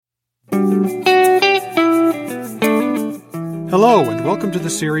Hello, and welcome to the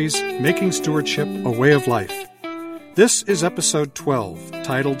series, Making Stewardship a Way of Life. This is episode 12,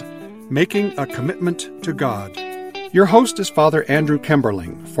 titled, Making a Commitment to God. Your host is Father Andrew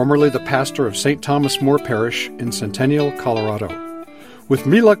Kemberling, formerly the pastor of St. Thomas More Parish in Centennial, Colorado. With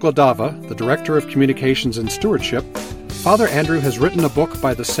Mila Glodava, the Director of Communications and Stewardship, Father Andrew has written a book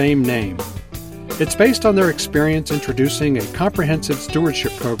by the same name. It's based on their experience introducing a comprehensive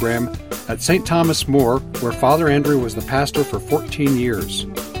stewardship program at St. Thomas More, where Father Andrew was the pastor for 14 years.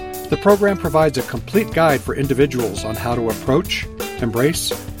 The program provides a complete guide for individuals on how to approach,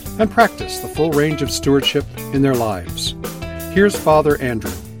 embrace, and practice the full range of stewardship in their lives. Here's Father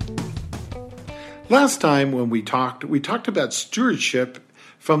Andrew. Last time when we talked about stewardship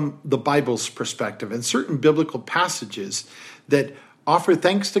from the Bible's perspective and certain biblical passages that offer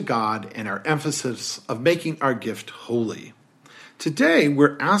thanks to God and our emphasis of making our gift holy. Today,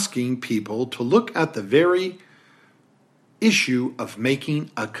 we're asking people to look at the very issue of making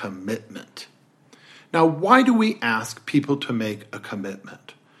a commitment. Now, why do we ask people to make a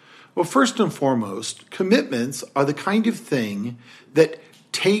commitment? Well, first and foremost, commitments are the kind of thing that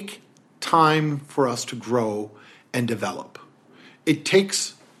take time for us to grow and develop. It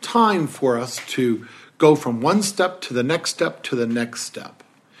takes time for us to go from one step to the next step to the next step.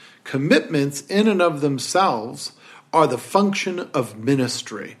 Commitments in and of themselves are the function of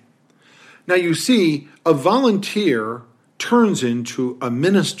ministry. Now you see, a volunteer turns into a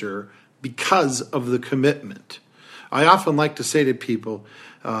minister because of the commitment. I often like to say to people,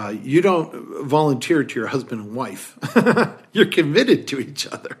 you don't volunteer to your husband and wife. You're committed to each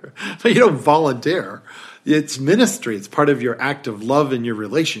other. You don't volunteer. It's ministry. It's part of your act of love in your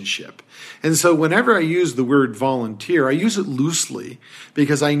relationship. And so whenever I use the word volunteer, I use it loosely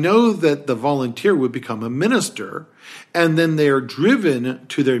because I know that the volunteer would become a minister, and then they are driven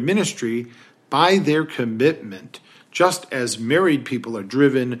to their ministry by their commitment, just as married people are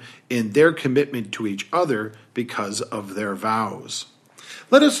driven in their commitment to each other because of their vows.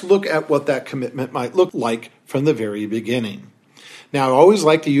 Let us look at what that commitment might look like from the very beginning. Now, I always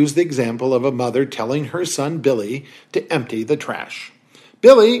like to use the example of a mother telling her son Billy to empty the trash.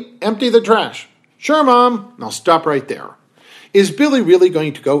 Billy, empty the trash. Sure, Mom. I'll stop right there. Is Billy really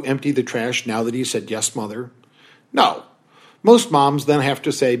going to go empty the trash now that he said yes, Mother? No. Most moms then have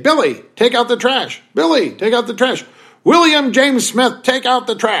to say, Billy, take out the trash. Billy, take out the trash. William James Smith, take out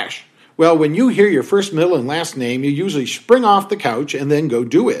the trash. Well, when you hear your first, middle, and last name, you usually spring off the couch and then go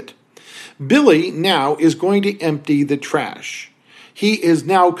do it. Billy now is going to empty the trash. He is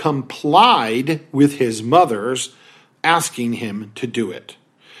now complied with his mother's asking him to do it.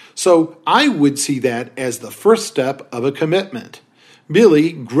 So I would see that as the first step of a commitment.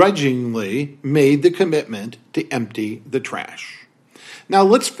 Billy grudgingly made the commitment to empty the trash. Now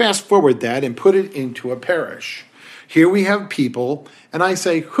let's fast forward that and put it into a parish. Here we have people, and I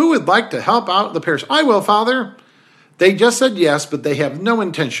say, who would like to help out the parish? I will, Father. They just said yes, but they have no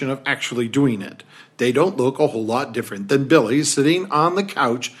intention of actually doing it. They don't look a whole lot different than Billy sitting on the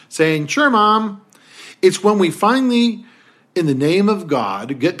couch saying, sure, Mom. It's when we finally, in the name of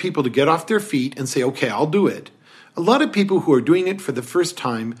God, get people to get off their feet and say, okay, I'll do it. A lot of people who are doing it for the first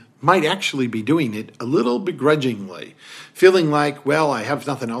time might actually be doing it a little begrudgingly, feeling like, well, I have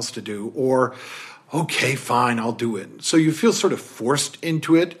nothing else to do, or, okay, fine, I'll do it. So you feel sort of forced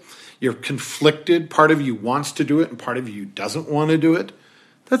into it. You're conflicted. Part of you wants to do it and part of you doesn't want to do it.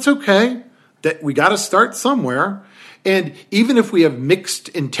 That's okay. That we got to start somewhere. And even if we have mixed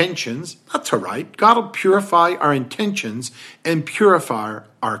intentions, that's all right. God will purify our intentions and purify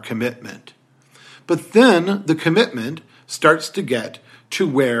our commitment. But then the commitment starts to get to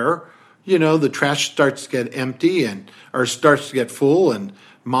where, the trash starts to get empty or starts to get full, and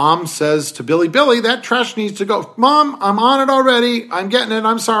Mom says to Billy, Billy, that trash needs to go. Mom, I'm on it already. I'm getting it.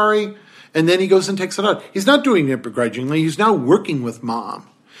 I'm sorry. And then he goes and takes it out. He's not doing it begrudgingly. He's now working with Mom.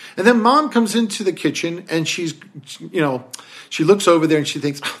 And then Mom comes into the kitchen and she looks over there and she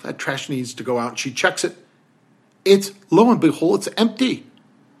thinks, that trash needs to go out. And she checks it. It's, lo and behold, it's empty.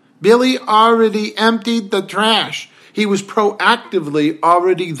 Billy already emptied the trash. He was proactively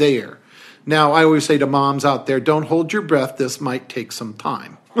already there. Now, I always say to moms out there, don't hold your breath. This might take some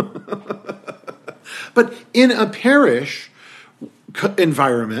time. But in a parish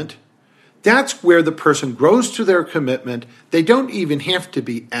environment, that's where the person grows to their commitment. They don't even have to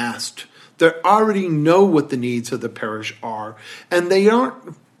be asked. They already know what the needs of the parish are, and they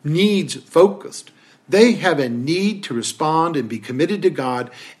aren't needs focused. They have a need to respond and be committed to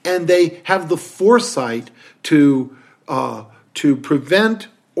God, and they have the foresight to prevent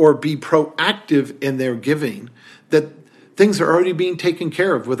or be proactive in their giving, that things are already being taken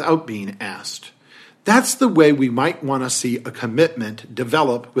care of without being asked. That's the way we might want to see a commitment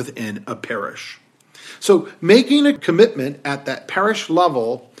develop within a parish. So making a commitment at that parish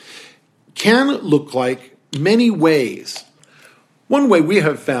level can look like many ways. One way we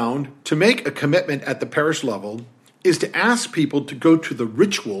have found to make a commitment at the parish level is to ask people to go to the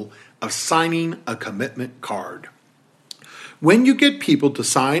ritual of signing a commitment card. When you get people to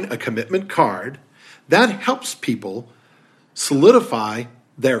sign a commitment card, that helps people solidify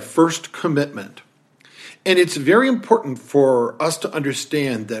their first commitment. And it's very important for us to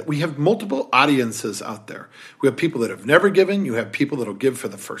understand that we have multiple audiences out there. We have people that have never given. You have people that will give for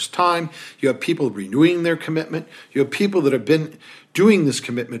the first time. You have people renewing their commitment. You have people that have been doing this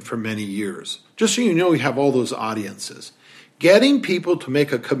commitment for many years. Just so you know, we have all those audiences. Getting people to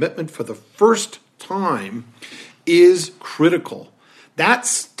make a commitment for the first time is critical. That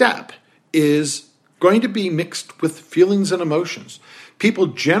step is going to be mixed with feelings and emotions. People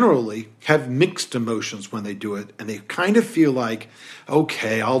generally have mixed emotions when they do it, and they kind of feel like,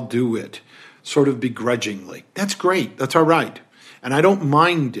 okay, I'll do it, sort of begrudgingly. That's great. That's all right. And I don't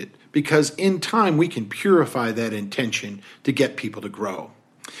mind it, because in time we can purify that intention to get people to grow.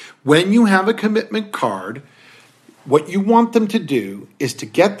 When you have a commitment card, what you want them to do is to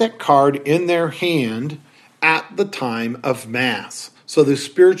get that card in their hand at the time of Mass. So the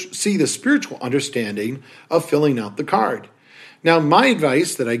spiritual understanding of filling out the card. Now, my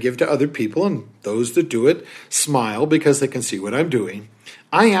advice that I give to other people, and those that do it smile because they can see what I'm doing,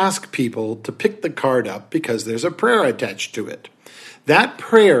 I ask people to pick the card up because there's a prayer attached to it. That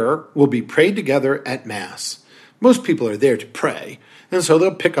prayer will be prayed together at Mass. Most people are there to pray, and so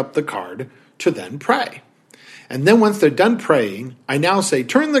they'll pick up the card to then pray. And then once they're done praying, I now say,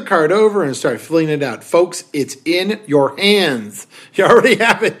 turn the card over and start filling it out. Folks, it's in your hands. You already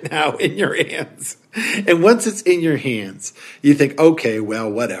have it now in your hands. And once it's in your hands, you think, okay, well,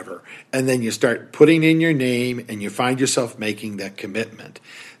 whatever. And then you start putting in your name and you find yourself making that commitment.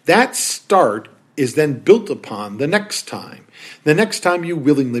 That start is then built upon the next time. The next time you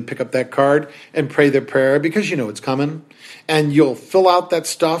willingly pick up that card and pray the prayer because you know it's coming. And you'll fill out that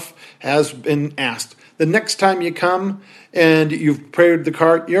stuff as been asked. The next time you come and you've prayed the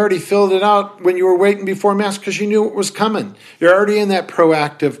card, you already filled it out when you were waiting before Mass because you knew it was coming. You're already in that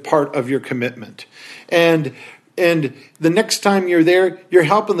proactive part of your commitment. And the next time you're there, you're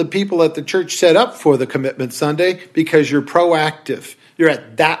helping the people at the church set up for the commitment Sunday because you're proactive. You're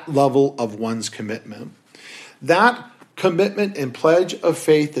at that level of one's commitment. That commitment and pledge of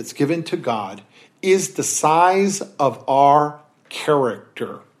faith that's given to God is the size of our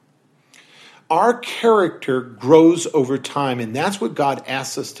character. Our character grows over time, and that's what God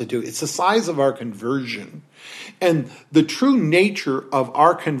asks us to do. It's the size of our conversion. And the true nature of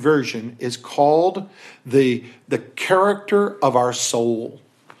our conversion is called the character of our soul.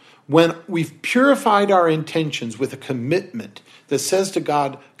 When we've purified our intentions with a commitment that says to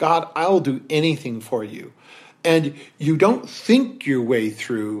God, God, I'll do anything for you. And you don't think your way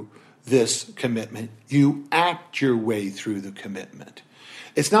through this commitment. You act your way through the commitment.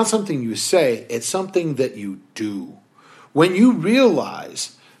 It's not something you say, it's something that you do. When you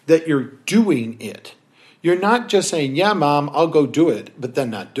realize that you're doing it, you're not just saying, yeah, Mom, I'll go do it, but then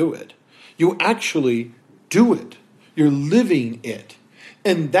not do it. You actually do it. You're living it.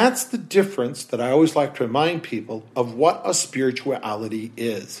 And that's the difference that I always like to remind people of what a spirituality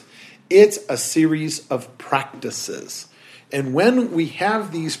is. It's a series of practices. And when we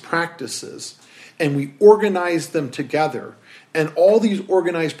have these practices and we organize them together, and all these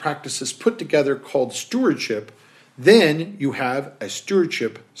organized practices put together called stewardship, then you have a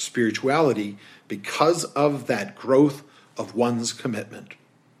stewardship spirituality because of that growth of one's commitment.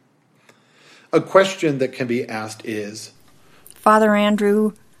 A question that can be asked is, Father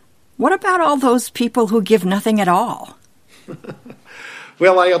Andrew, what about all those people who give nothing at all?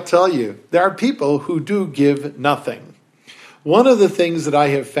 Well, I'll tell you, there are people who do give nothing. One of the things that I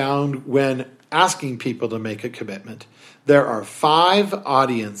have found when asking people to make a commitment, there are 5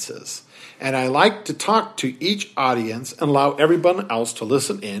 audiences, and I like to talk to each audience and allow everyone else to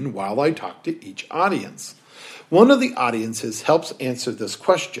listen in while I talk to each audience. One of the audiences helps answer this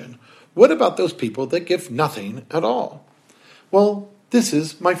question, what about those people that give nothing at all? Well, this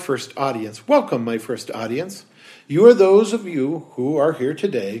is my first audience. Welcome, my first audience. You are those of you who are here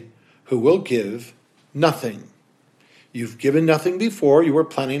today who will give nothing. You've given nothing before. You were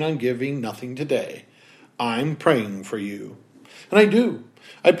planning on giving nothing today. I'm praying for you. And I do.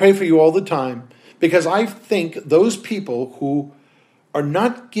 I pray for you all the time because I think those people who are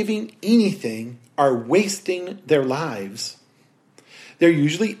not giving anything are wasting their lives. They're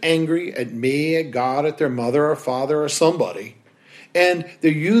usually angry at me, at God, at their mother or father or somebody. And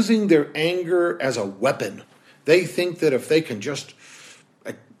they're using their anger as a weapon. They think that if they can just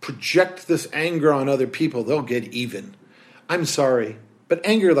project this anger on other people, they'll get even. I'm sorry, but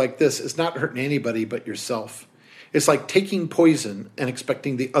anger like this is not hurting anybody but yourself. It's like taking poison and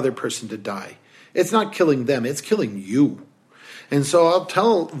expecting the other person to die. It's not killing them, it's killing you. And so I'll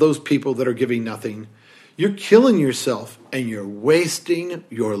tell those people that are giving nothing, you're killing yourself and you're wasting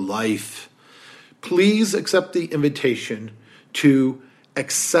your life. Please accept the invitation to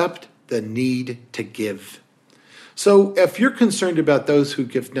accept the need to give. So if you're concerned about those who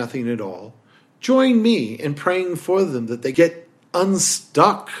give nothing at all, join me in praying for them that they get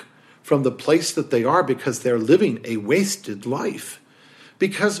unstuck from the place that they are because they're living a wasted life.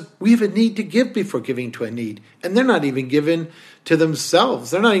 Because we have a need to give before giving to a need. And they're not even given to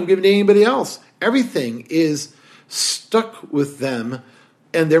themselves. They're not even given to anybody else. Everything is stuck with them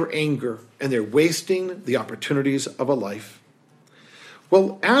and their anger, and they're wasting the opportunities of a life.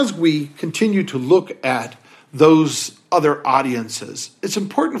 Well, as we continue to look at those other audiences, it's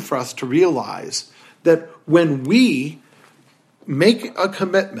important for us to realize that when we make a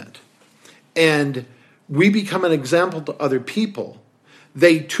commitment and we become an example to other people,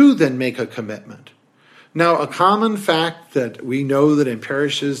 they too then make a commitment. Now, a common fact that we know that in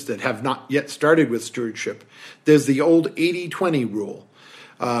parishes that have not yet started with stewardship, there's the old 80-20 rule.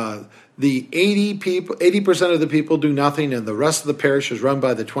 The 80% of the people do nothing, and the rest of the parish is run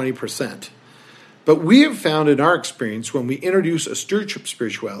by the 20%. But we have found in our experience, when we introduce a stewardship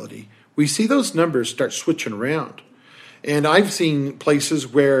spirituality, we see those numbers start switching around. And I've seen places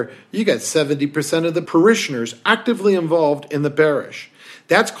where you got 70% of the parishioners actively involved in the parish.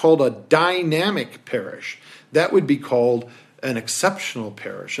 That's called a dynamic parish. That would be called an exceptional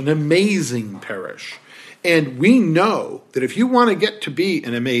parish, an amazing parish. And we know that if you want to get to be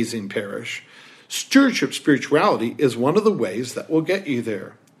an amazing parish, stewardship spirituality is one of the ways that will get you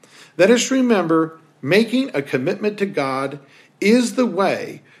there. Let us remember, making a commitment to God is the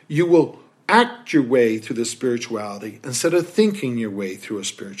way you will act your way through the spirituality instead of thinking your way through a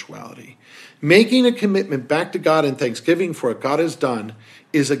spirituality. Making a commitment back to God in thanksgiving for what God has done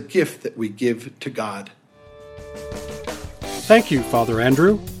is a gift that we give to God. Thank you, Father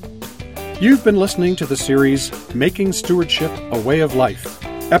Andrew. You've been listening to the series Making Stewardship a Way of Life,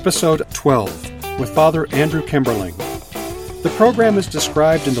 Episode 12, with Father Andrew Kimberling. The program is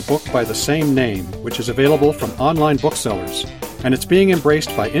described in the book by the same name, which is available from online booksellers, and it's being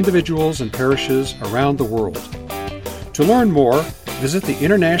embraced by individuals and parishes around the world. To learn more, visit the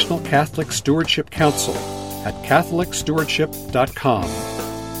International Catholic Stewardship Council at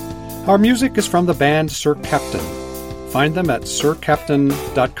catholicstewardship.com. Our music is from the band Sir Captain. Find them at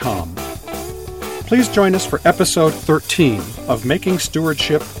sircaptain.com. Please join us for Episode 13 of Making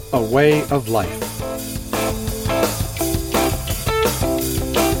Stewardship a Way of Life.